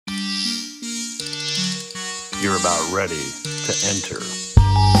You're about ready to enter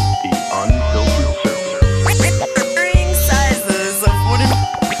the unfiltered circle. Varying sizes of wooden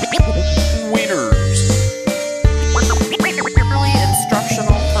wieners. Purely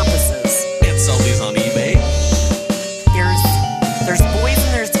instructional purposes. Can't sell these on eBay. There's boys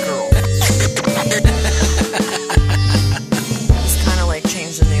and there's girls. It's kind of like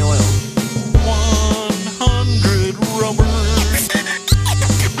changing the oil. 100 rubbers.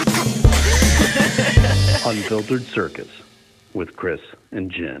 Unfiltered Circus with Chris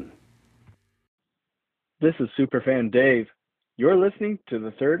and Jen. This is Superfan Dave. You're listening to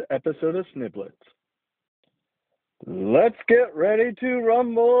the third episode of Snibblets. Let's get ready to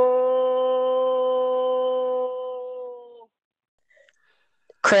rumble!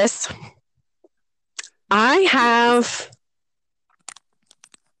 Chris, I have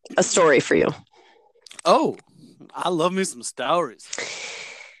a story for you. Oh, I love me some stories.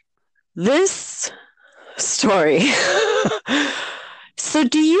 This story. So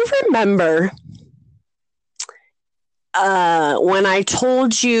do you remember when I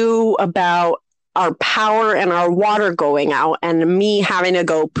told you about our power and our water going out and me having to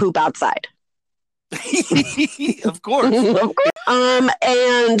go poop outside? Of course.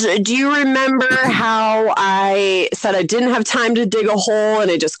 And do you remember how I said I didn't have time to dig a hole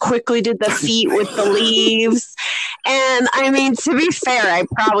and I just quickly did the feet with the leaves? And I mean, to be fair, I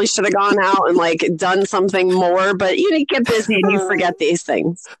probably should have gone out and like done something more, but you get busy and you forget these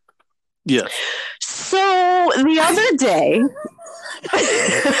things. Yeah. So the other day,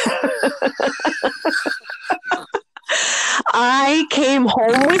 I came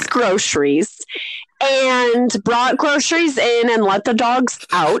home with groceries and brought groceries in and let the dogs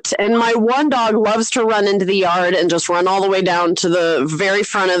out. And my one dog loves to run into the yard and just run all the way down to the very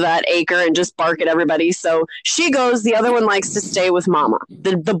front of that acre and just bark at everybody. So she goes. The other one likes to stay with Mama,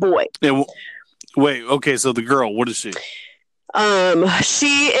 the boy. Yeah, wait, okay, so the girl, what is she?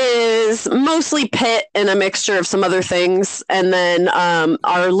 She is mostly pit and a mixture of some other things. And then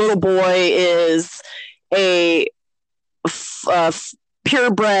our little boy is a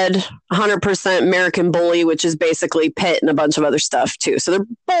purebred 100% American bully, which is basically pit and a bunch of other stuff too. So they're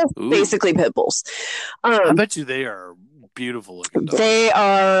both basically pit bulls. I bet you they are beautiful looking dogs. They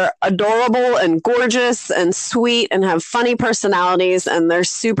are adorable and gorgeous and sweet and have funny personalities, and they're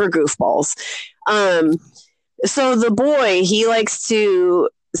super goofballs. So the boy, he likes to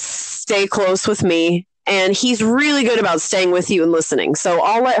stay close with me, and he's really good about staying with you and listening. So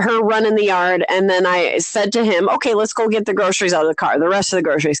I'll let her run in the yard. And then I said to him, okay, let's go get the groceries out of the car, the rest of the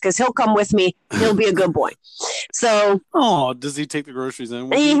groceries, because he'll come with me. He'll be a good boy. So, oh, does he take the groceries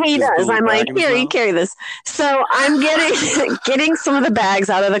in? He does. I'm like, here, you carry this. So I'm getting some of the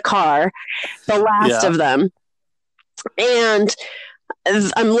bags out of the car, the last of them. And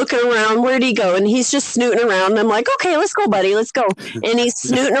I'm looking around, where'd he go? And he's just snooting around. And I'm like, okay, let's go, buddy, let's go. And he's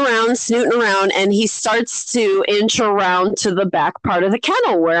snooting around, and he starts to inch around to the back part of the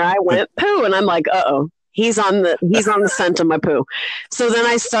kennel where I went poo. And I'm like, uh-oh, he's on the scent of my poo. So then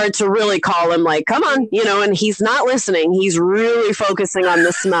I start to really call him, like, come on, and he's not listening. He's really focusing on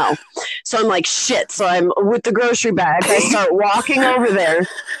the smell. So I'm like, shit. So I'm with the grocery bag. I start walking over there,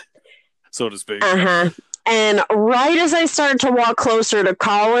 so to speak. And right as I start to walk closer to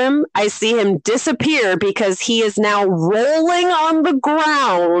call him, I see him disappear because he is now rolling on the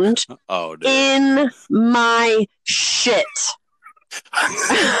ground in my shit.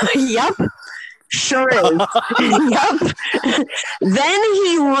 Yep. Sure is. Yep. Then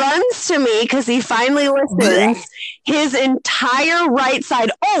he runs to me because he finally listens. His entire right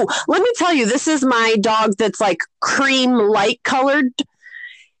side. Oh, let me tell you, this is my dog that's like cream light colored.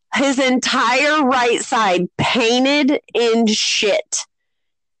 His entire right side painted in shit.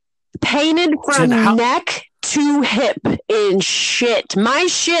 Painted from neck to hip in shit. My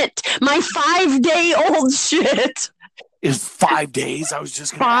 5-day-old shit. It's 5 days. I was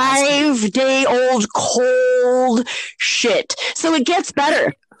just going to 5-day-old cold shit. So it gets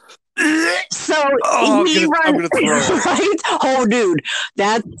better. So he runs, right? Oh, dude,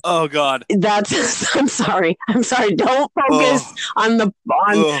 oh God, I'm sorry. Don't focus on.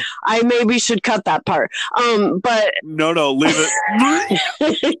 I maybe should cut that part. But no, leave it.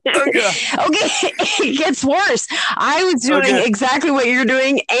 Okay, it gets worse. I was doing exactly what you're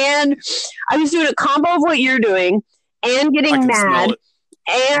doing, and I was doing a combo of what you're doing, and getting mad,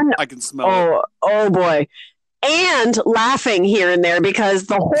 and I can smell it. Oh boy. And laughing here and there because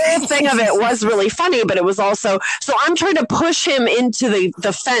the whole thing of it was really funny, but it was also, so I'm trying to push him into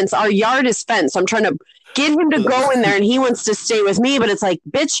the fence. Our yard is fenced. I'm trying to get him to go in there and he wants to stay with me, but it's like,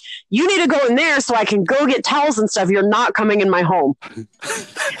 bitch, you need to go in there so I can go get towels and stuff. You're not coming in my home.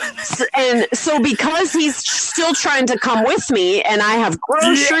 And so because he's still trying to come with me, and I have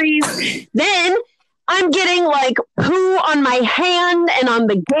groceries. Then I'm getting like poo on my hand and on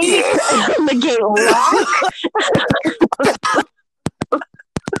the gate, on the gate lock.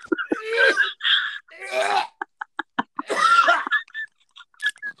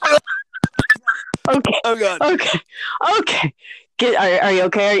 Okay. Oh God. Okay. Are you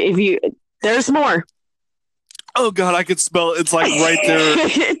okay? There's more. Oh God, I could smell it. It's like right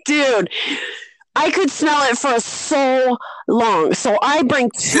there. Dude, I could smell it for so long. So I bring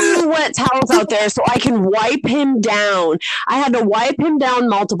 2 wet towels out there so I can wipe him down. I had to wipe him down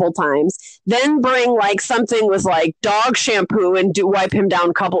multiple times, then bring like something with like dog shampoo and wipe him down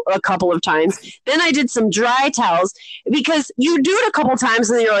a couple of times. Then I did some dry towels because you do it a couple times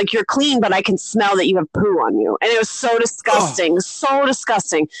and you're like, you're clean, but I can smell that you have poo on you. And it was so disgusting, so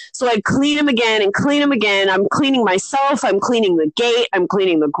disgusting. So I'd clean him again and clean him again. I'm cleaning myself. I'm cleaning the gate. I'm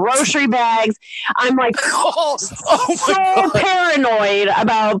cleaning the grocery bags. I'm like so paranoid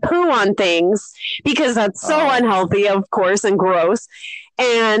about poo on things because that's so unhealthy, of course, and gross.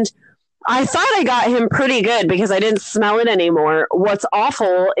 And I thought I got him pretty good because I didn't smell it anymore. What's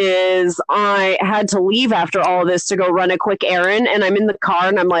awful is I had to leave after all of this to go run a quick errand, and I'm in the car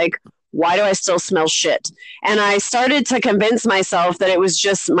and I'm like, why do I still smell shit? And I started to convince myself that it was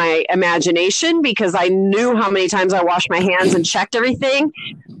just my imagination because I knew how many times I washed my hands and checked everything.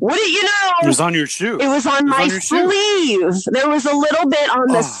 Wouldn't you know? It was on your shoe. It was on my sleeve. There was a little bit on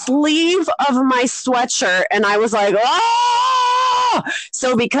the sleeve of my sweatshirt, and I was like, oh!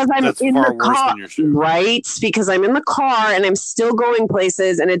 So because I'm in the car, right? Because I'm in the car and I'm still going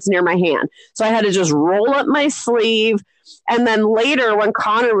places and it's near my hand. So I had to just roll up my sleeve. And then later when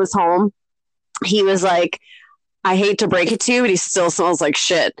Connor was home, he was like, I hate to break it to you, but he still smells like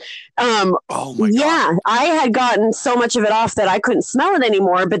shit. Oh my God. Yeah, I had gotten so much of it off that I couldn't smell it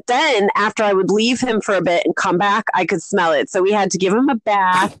anymore. But then after I would leave him for a bit and come back, I could smell it. So we had to give him a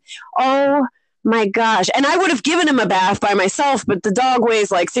bath. Oh my gosh. And I would have given him a bath by myself, but the dog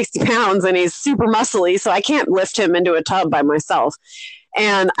weighs like 60 pounds and he's super muscly. So I can't lift him into a tub by myself.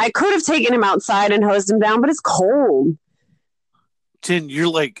 And I could have taken him outside and hosed him down, but it's cold. Jen, you're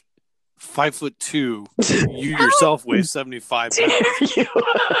like 5'2". You yourself weigh 75 pounds.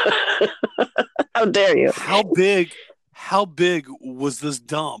 How dare you? How big was this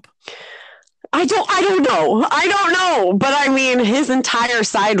dump? I don't know. But I mean, his entire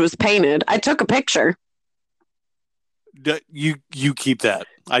side was painted. I took a picture. You keep that.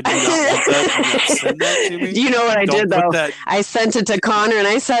 I do not want that. Do not send that to me. You know what I did, though? I sent it to Connor and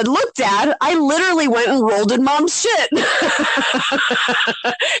I said, look, Dad, I literally went and rolled in Mom's shit.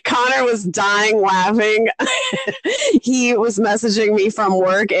 Connor was dying laughing. He was messaging me from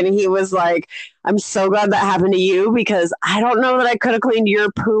work and he was like, I'm so glad that happened to you because I don't know that I could have cleaned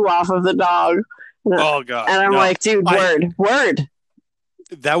your poo off of the dog. Oh, God. And I'm like, dude, word.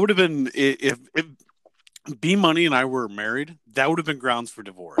 That would have been, if B Money and I were married, that would have been grounds for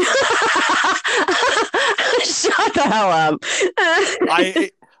divorce. Shut the hell up.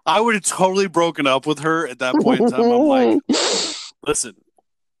 I would have totally broken up with her at that point in time. I'm like, listen,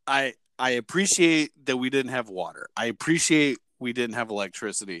 I appreciate that we didn't have water. I appreciate we didn't have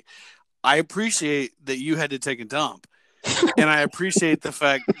electricity. I appreciate that you had to take a dump. And I appreciate the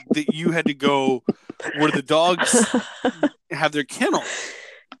fact that you had to go where the dogs have their kennel.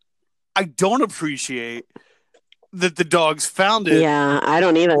 I don't appreciate that the dogs found it. Yeah, I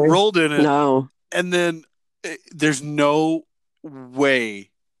don't either. Rolled in it. No. And then there's no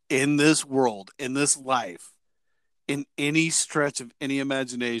way in this world, in this life, in any stretch of any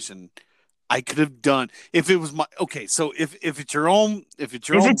imagination, I could have done if it was my so if it's your own if it's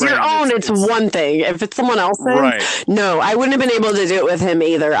your own it's one thing. If it's someone else's, right. No, I wouldn't have been able to do it with him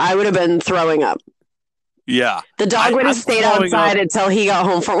either. I would have been throwing up. Yeah. The dog would have stayed outside until he got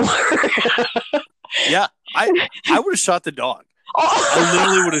home from work. Yeah. I would have shot the dog. I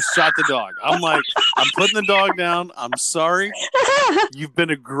literally would have shot the dog. I'm like, I'm putting the dog down. I'm sorry. You've been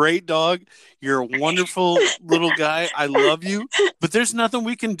a great dog. You're a wonderful little guy. I love you. But there's nothing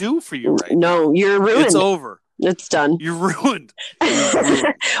we can do for you right now. No, you're ruined. It's over. It's done. You're ruined.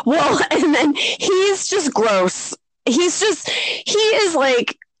 Well, and then he's just gross. He is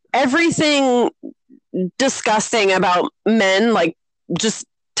like everything disgusting about men, like just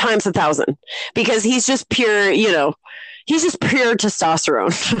times 1,000, because he's just pure, he's just pure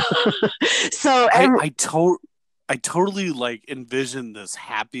testosterone. So I totally like envision this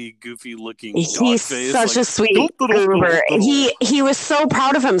happy, goofy looking dog he's face. Such a sweet goober. He was so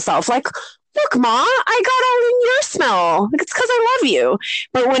proud of himself. Like, look, Ma, I got all in your smell. It's because I love you.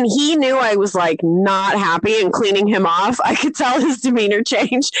 But when he knew I was like not happy and cleaning him off, I could tell his demeanor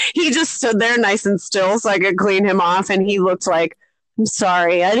change. He just stood there nice and still so I could clean him off. And he looked like, I'm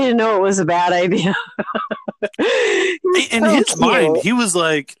sorry, I didn't know it was a bad idea. In his mind,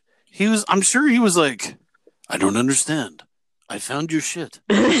 I'm sure he was like, I don't understand. I found your shit.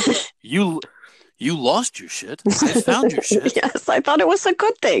 You lost your shit. I found your shit. Yes, I thought it was a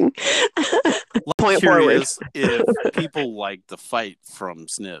good thing. Point curious if people like the fight from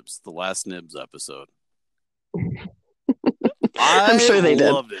Snibs, the last Snibs episode. I'm sure they did.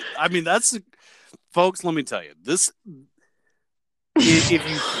 I loved it. I mean, folks, let me tell you, this, if you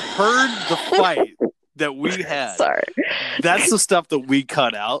heard the fight that we had, sorry, that's the stuff that we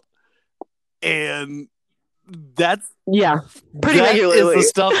cut out. And that's pretty regularly. Is the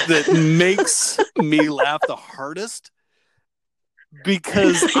stuff that makes me laugh the hardest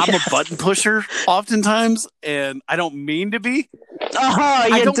because I'm a button pusher oftentimes, and I don't mean to be. Oh,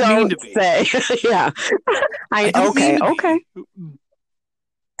 you don't mean to be. Say. Yeah. Okay.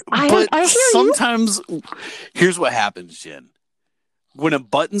 But I hear sometimes, here's what happens, Jen. When a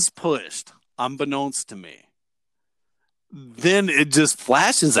button's pushed, unbeknownst to me, then it just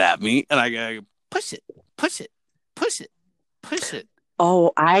flashes at me, and I go, push it.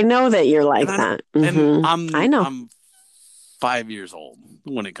 Oh, I know that you're like that. And I know. I'm 5 years old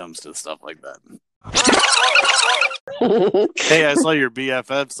when it comes to stuff like that. Hey, I saw your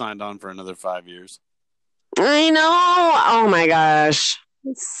BFF signed on for another 5 years. I know. Oh my gosh.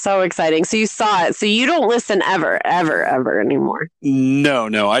 It's so exciting. So you saw it. So you don't listen ever anymore.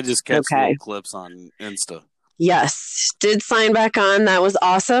 No. I just catch little clips on Insta. Yes, did sign back on. That was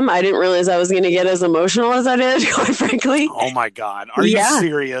awesome. I didn't realize I was going to get as emotional as I did, quite frankly. Oh my God. Are you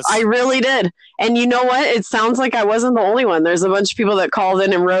serious? I really did. And you know what? It sounds like I wasn't the only one. There's a bunch of people that called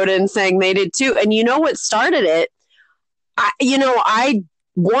in and wrote in saying they did too. And you know what started it? I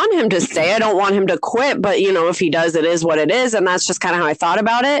want him to stay. I don't want him to quit. But, if he does, it is what it is. And that's just kind of how I thought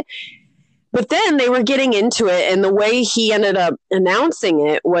about it. But then they were getting into it, and the way he ended up announcing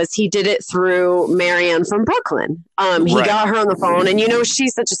it was he did it through Marianne from Brooklyn. He got her on the phone, and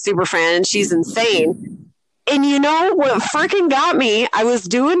she's such a super fan, and she's insane. And you know what freaking got me? I was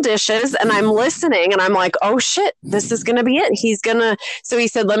doing dishes, and I'm listening, and I'm like, oh shit, this is going to be it. So he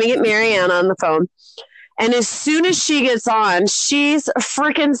said, let me get Marianne on the phone. And as soon as she gets on, she's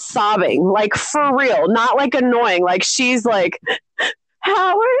freaking sobbing, like for real, not like annoying. Like she's like,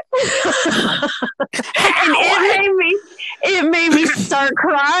 Howard. And it made me start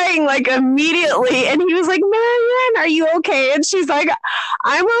crying like immediately. And he was like, Marianne, are you okay? And she's like,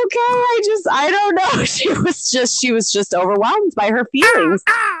 I'm okay. I don't know. She was just overwhelmed by her feelings.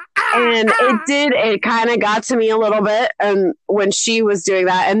 And it kind of got to me a little bit. And when she was doing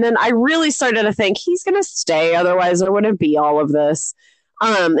that, and then I really started to think he's going to stay. Otherwise there wouldn't be all of this.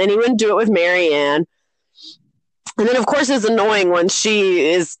 And he wouldn't do it with Marianne. And then, of course, it's annoying when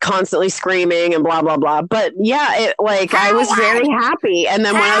she is constantly screaming and blah, blah, blah. But yeah, I was very happy. And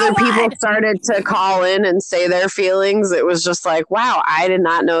then when other people started to call in and say their feelings, it was just like, wow, I did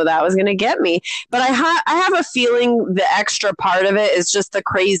not know that was going to get me. But I have a feeling the extra part of it is just the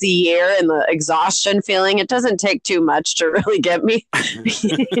crazy year and the exhaustion feeling. It doesn't take too much to really get me,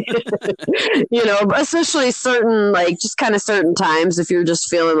 especially certain times if you're just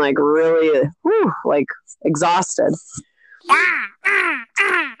feeling like really, exhausted.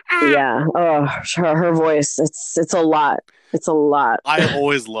 Yeah. Oh, her voice. It's a lot. It's a lot. I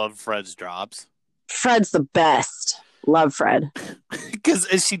always loved Fred's drops. Fred's the best. Love Fred. Because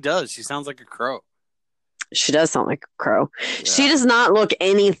she does. She sounds like a crow. She does sound like a crow. Yeah. She does not look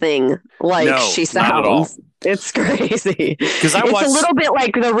anything like she sounds. Not at all. It's crazy. It's a little bit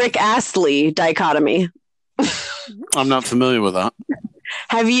like the Rick Astley dichotomy. I'm not familiar with that.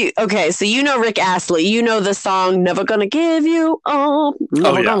 Have you? Okay, so Rick Astley. You know the song "Never Gonna Give You Up,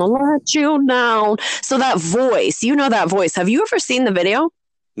 Never Gonna Let You Down." So that voice, that voice. Have you ever seen the video?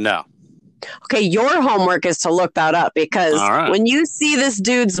 No. Okay, your homework is to look that up because when you see this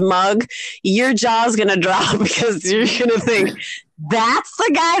dude's mug, your jaw's gonna drop because you're gonna think that's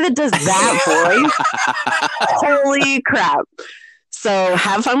the guy that does that voice. Holy crap! So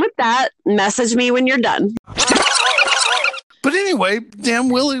have fun with that. Message me when you're done. But anyway, damn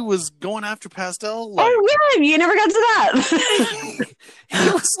Willie was going after Pastel. Oh yeah, you never got to that.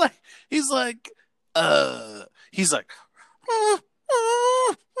 he's like,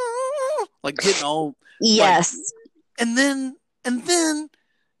 getting all yes. And then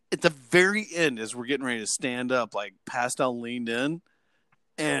at the very end, as we're getting ready to stand up, Pastel leaned in,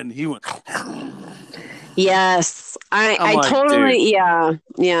 and he went. Yes, I totally, dude.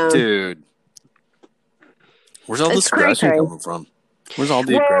 yeah. Dude. Where's all this aggression coming from? Where's all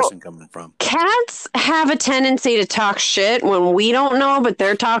the aggression coming from? Cats have a tendency to talk shit when we don't know, but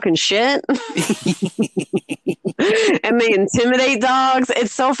they're talking shit. And they intimidate dogs.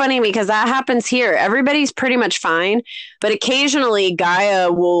 It's so funny because that happens here. Everybody's pretty much fine, but occasionally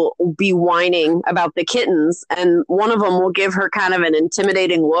Gaia will be whining about the kittens, and one of them will give her kind of an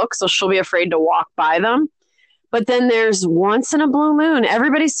intimidating look, so she'll be afraid to walk by them. But then there's once in a blue moon,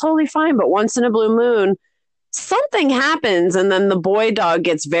 everybody's totally fine, but once in a blue moon, something happens, and then the boy dog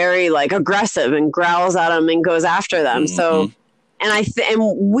gets very like aggressive and growls at them and goes after them. Mm-hmm. So, and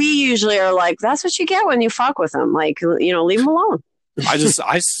and we usually are like, that's what you get when you fuck with them. Like, you know, leave them alone. I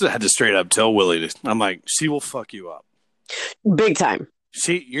had to straight up tell Willie, I'm like, she will fuck you up. Big time.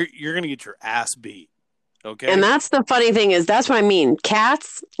 You're going to get your ass beat. Okay. And that's the funny thing is that's what I mean.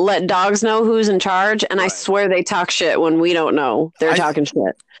 Cats let dogs know who's in charge, and right. I swear they talk shit when we don't know they're talking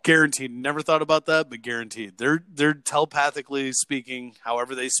shit. Guaranteed. Never thought about that, but guaranteed. They're telepathically speaking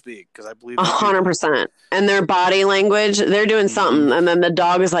however they speak, because I believe 100%. And their body language, they're doing something, and then the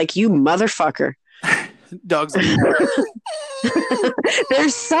dog is like, "You motherfucker." Dogs like they're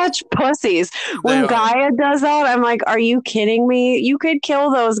such pussies. When Gaia does that, I'm like, are you kidding me? You could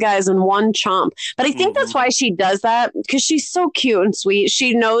kill those guys in one chomp. But I think that's why she does that, because she's so cute and sweet.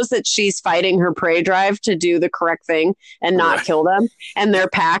 She knows that she's fighting her prey drive to do the correct thing and not kill them and their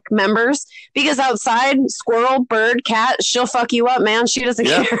pack members. Because outside, squirrel, bird, cat, she'll fuck you up, man. She doesn't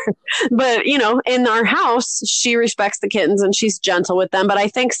care. But, you know, in our house, she respects the kittens and she's gentle with them. But I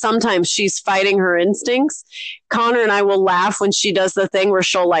think sometimes she's fighting her instincts. Connor and I will laugh when she does the thing where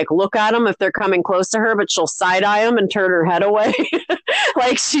she'll like look at them if they're coming close to her, but she'll side eye them and turn her head away.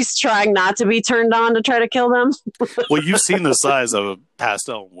 Like she's trying not to be turned on to try to kill them. Well, you've seen the size of a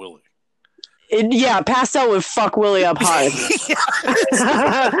Pastel and Willie. Pastel would fuck Willie up hard.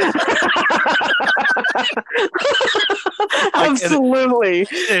 Absolutely.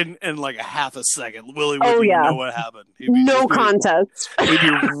 In like a half a second, Willie wouldn't even know what happened. No contest. He'd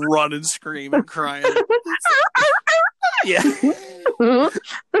be running, screaming, crying. Yeah.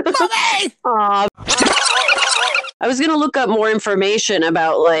 I was gonna look up more information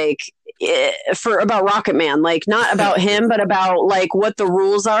about about Rocket Man, like not about him, but about like what the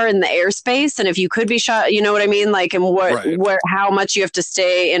rules are in the airspace, and if you could be shot, you know what I mean, like, and where how much you have to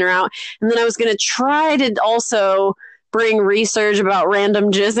stay in or out. And then I was gonna try to also bring research about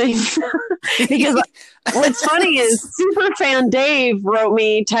random jizzing because what's funny is Superfan Dave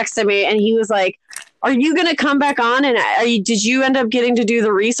texted me, and he was like, are you going to come back on? And did you end up getting to do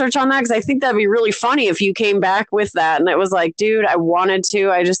the research on that? Because I think that'd be really funny if you came back with that. And it was like, dude, I wanted to.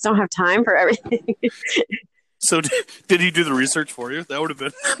 I just don't have time for everything. So did he do the research for you? That would have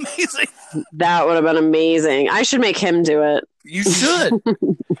been amazing. That would have been amazing. I should make him do it. You should.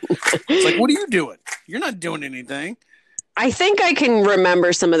 It's like, what are you doing? You're not doing anything. I think I can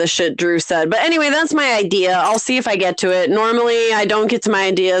remember some of the shit Drew said. But anyway, that's my idea. I'll see if I get to it. Normally, I don't get to my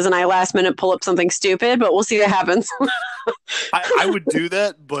ideas and I last minute pull up something stupid, but we'll see what happens. I would do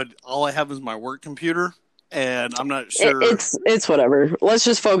that, but all I have is my work computer, and I'm not sure. It's whatever. Let's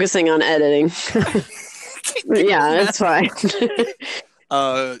just focusing on editing. Yeah, it's fine.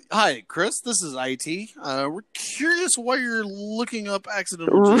 Hi, Chris. This is IT. We're curious why you're looking up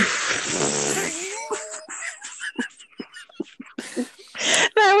accidental.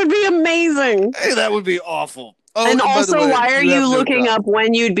 That would be amazing. Hey, that would be awful. Oh, and also, why are you looking up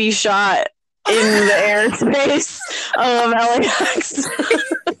when you'd be shot in the airspace of LAX?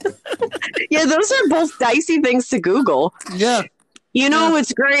 Yeah, those are both dicey things to Google. Yeah. You know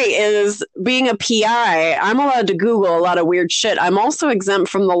what's great is being a PI, I'm allowed to Google a lot of weird shit. I'm also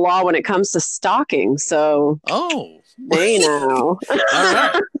exempt from the law when it comes to stalking. So, they know. All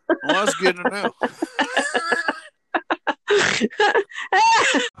right. Well, that's good to know.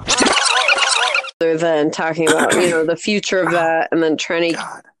 Other than talking about, the future of that and then trying to...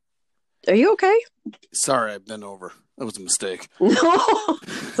 God. Are you okay? Sorry, I've been over. That was a mistake. No.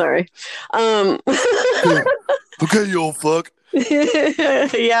 Sorry. Okay, you old fuck.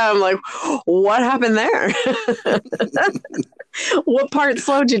 Yeah, I'm like, what happened there? What part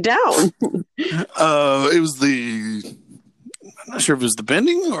slowed you down? It was I'm not sure if it was the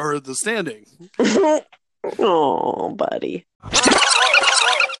bending or the standing. Oh, buddy.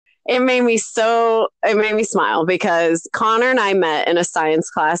 It made me smile because Connor and I met in a science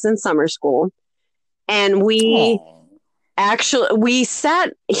class in summer school, and he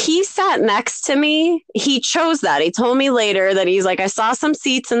sat next to me. He chose that. He told me later that he's like, I saw some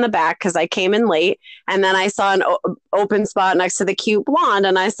seats in the back because I came in late, and then I saw an open spot next to the cute blonde,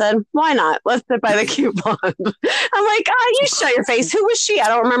 and I said, why not? Let's sit by the cute blonde. I'm like, you shut your face. Who was she? I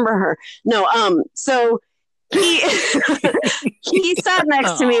don't remember her. No, so he he sat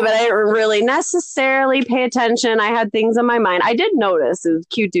next to me, but I didn't really necessarily pay attention. I had things in my mind. I did notice it was a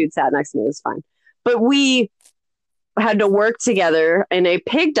cute dude sat next to me. It was fine. But we had to work together in a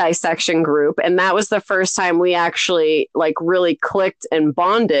pig dissection group, and that was the first time we actually like really clicked and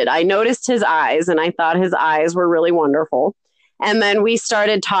bonded. I noticed his eyes, and I thought his eyes were really wonderful. And then we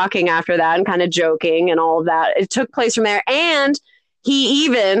started talking after that and kind of joking and all of that. It took place from there. And he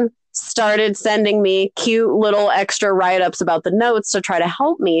even started sending me cute little extra write-ups about the notes to try to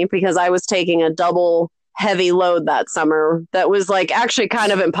help me because I was taking a double heavy load that summer that was like actually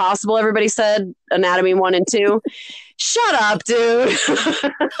kind of impossible. Everybody said anatomy 1 and 2. Shut up, dude.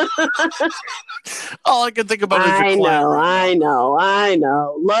 All I can think about is your I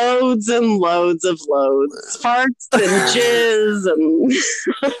know. Loads and loads of loads. Farts and jizz and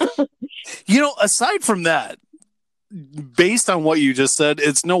aside from that, based on what you just said,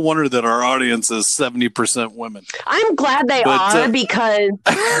 it's no wonder that our audience is 70% women. I'm glad they are because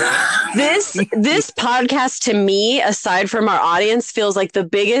this podcast to me, aside from our audience, feels like the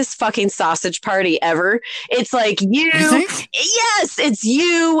biggest fucking sausage party ever. It's like you think? Yes, it's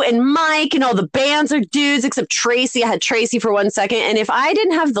you and Mike and all the bands are dudes except Tracy. I had Tracy for 1 second. And if I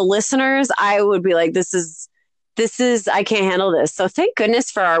didn't have the listeners, I would be like, this is I can't handle this. So thank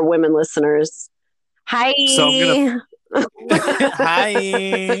goodness for our women listeners. Hi. So I'm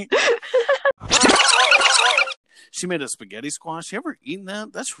Hi. She made a spaghetti squash. You ever eaten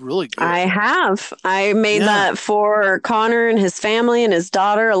that? That's really good. I have. I made that for Connor and his family and his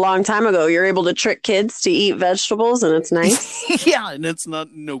daughter a long time ago. You're able to trick kids to eat vegetables, and it's nice. Yeah, and it's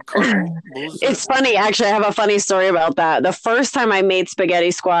not no carb. It's funny. Actually, I have a funny story about that. The first time I made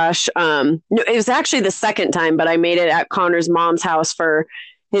spaghetti squash, it was actually the second time, but I made it at Connor's mom's house for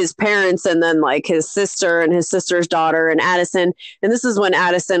his parents and then like his sister and his sister's daughter and Addison. And this is when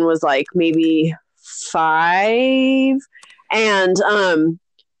Addison was like maybe 5. And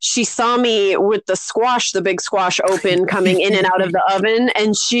she saw me with the big squash open coming in and out of the oven.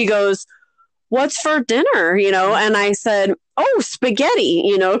 And she goes, "What's for dinner?" And I said, "Oh,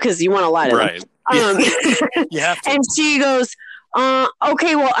 spaghetti," because you want to lie to them. Right. Yeah. And she goes,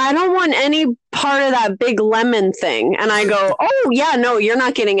 okay, well, I don't want any part of that big lemon thing. And I go, oh, yeah, no, you're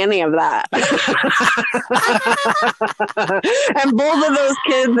not getting any of that. And both of those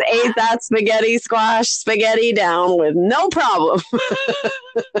kids ate that spaghetti down with no problem.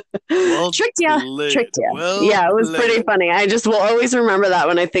 Well Tricked you. Well yeah, it was pretty funny. I just will always remember that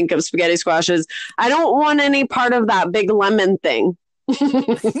when I think of spaghetti squashes. I don't want any part of that big lemon thing. Okay,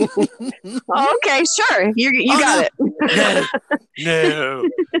 sure. You got it. No.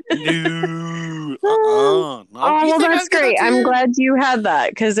 Oh, well, that's great. I'm glad you had that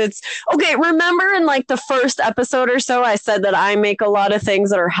because it's okay. Remember in like the first episode or so, I said that I make a lot of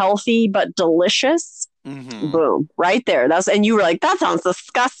things that are healthy but delicious. Mm-hmm. Boom, right there. And you were like, that sounds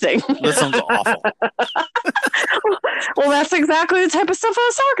disgusting. That sounds awful. Well, that's exactly the type of stuff I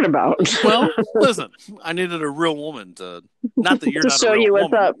was talking about. Well, listen, I needed a real woman to not that you're to not show a real you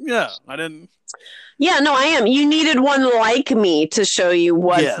what's woman. up. Yeah, I didn't. Yeah, no, I am. You needed one like me to show you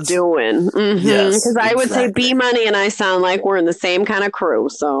what's doing. Mm-hmm. Yes, because I would say B Money and I sound like we're in the same kind of crew.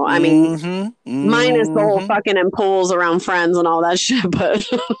 So, I mean, minus the whole fucking and pulls around friends and all that shit. But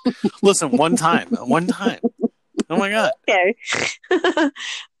listen, one time. Oh my God. Okay.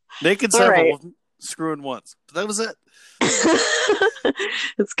 Naked several, screwing once. But that was it.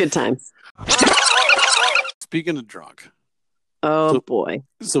 It's good times. Speaking of drunk. Oh, boy.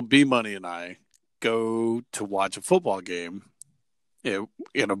 So B Money and I go to watch a football game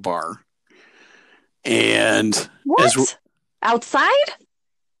in a bar. And what? Outside?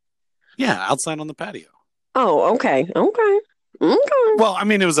 Yeah, outside on the patio. Oh, okay. Well, I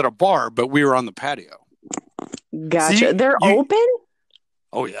mean, it was at a bar, but we were on the patio. Gotcha. See, they're open?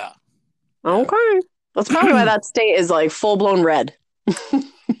 Oh, yeah. Okay. That's probably why that state is like full-blown red.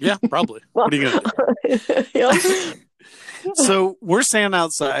 Yeah, probably. What are you going to do? So we're standing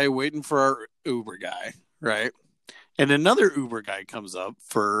outside waiting for our Uber guy, right? And another Uber guy comes up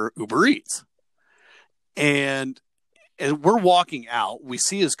for Uber Eats. And we're walking out. We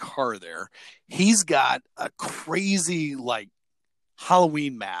see his car there. He's got a crazy, like,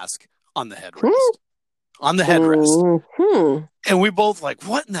 Halloween mask on the headrest. On the headrest. Mm-hmm. And we both like,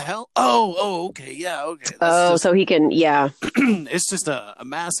 what in the hell? Oh, okay. Yeah, okay. So he can, yeah. It's just a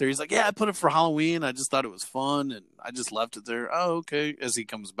mask there. He's like, yeah, I put it for Halloween. I just thought it was fun. And I just left it there. Oh, okay. As he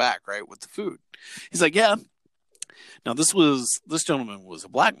comes back, right, with the food. He's like, yeah. Now, this gentleman was a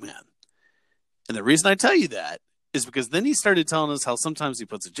black man. And the reason I tell you that is because then he started telling us how sometimes he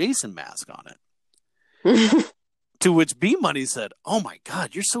puts a Jason mask on it. To which B Money said, oh my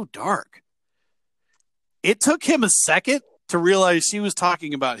God, you're so dark. It took him a second to realize she was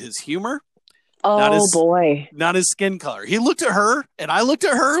talking about his humor. Oh, boy. Not his skin color. He looked at her, and I looked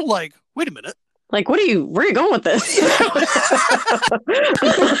at her like, wait a minute. Like, where are you going with this?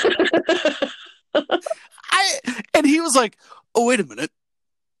 And he was like, oh, wait a minute.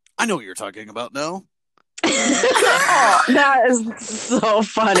 I know what you're talking about now. Oh, that is so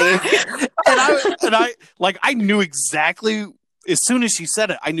funny. I knew exactly, as soon as she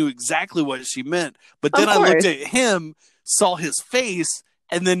said it, I knew exactly what she meant. But then I looked at him, saw his face,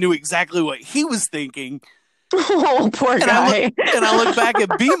 and then knew exactly what he was thinking. Oh, poor guy. And I looked back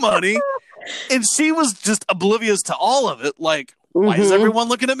at B-Money, and she was just oblivious to all of it. Like, why is everyone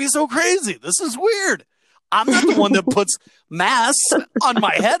looking at me so crazy? This is weird. I'm not the one that puts masks on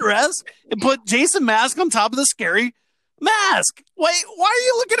my headrest and put Jason mask on top of the scary mask. Wait, why are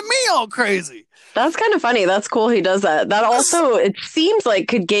you looking at me all crazy? That's kind of funny. That's cool he does that. That also, it seems like,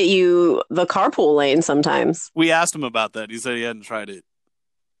 could get you the carpool lane sometimes. We asked him about that. He said he hadn't tried it.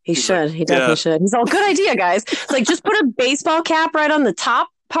 He should. Like, he definitely should. He's all, good idea, guys. It's like, just put a baseball cap right on the top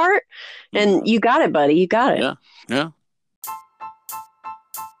part and you got it, buddy. You got it. Yeah.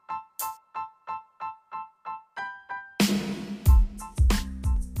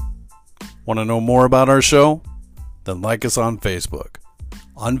 Want to know more about our show? Then like us on Facebook.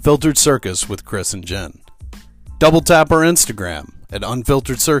 Unfiltered Circus with Chris and Jen. Double tap our Instagram at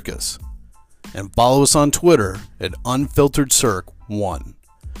Unfiltered Circus. And follow us on Twitter at UnfilteredCirc1.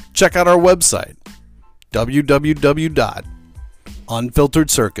 Check out our website,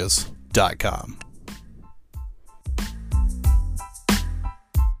 www.unfilteredcircus.com.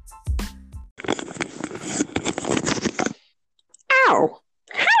 Ow.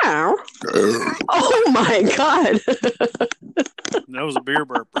 Ow. Oh my God. That was a beer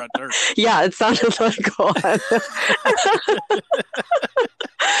burp right there. Yeah, it sounded like one.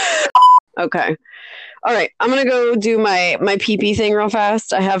 Okay. All right. I'm going to go do my pee-pee thing real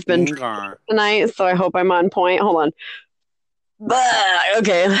fast. I have been tonight, so I hope I'm on point. Hold on.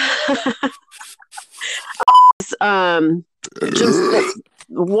 Okay.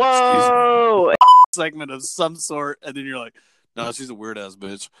 Whoa. Segment of some sort, and then you're like, no, she's a weird ass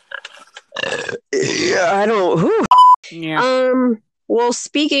bitch. Yeah, I don't. Who? Yeah. Well,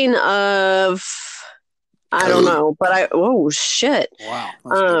 speaking of, I don't know, but oh shit. Wow.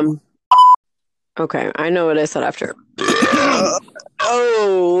 Okay, I know what I said after.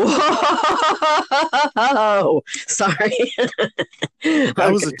 Oh, sorry. That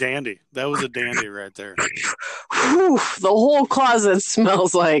was a dandy. That was a dandy right there. Whew, the whole closet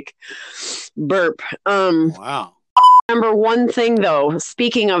smells like burp. Wow. Remember one thing though,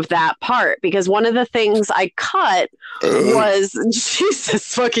 speaking of that part, because one of the things I cut was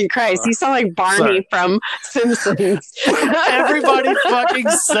Jesus fucking Christ, you sound like Barney from Simpsons. Everybody fucking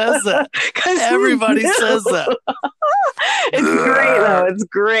says that. Everybody says that. It's great though. It's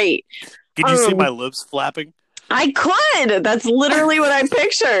great. Could you see my lips flapping? I could. That's literally what I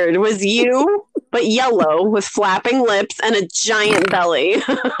pictured. Was you, but yellow with flapping lips and a giant belly.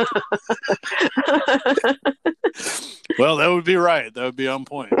 Well, that would be right. That would be on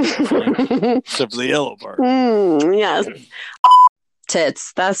point. Except for the yellow part. Yes.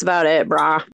 Tits. That's about it, brah.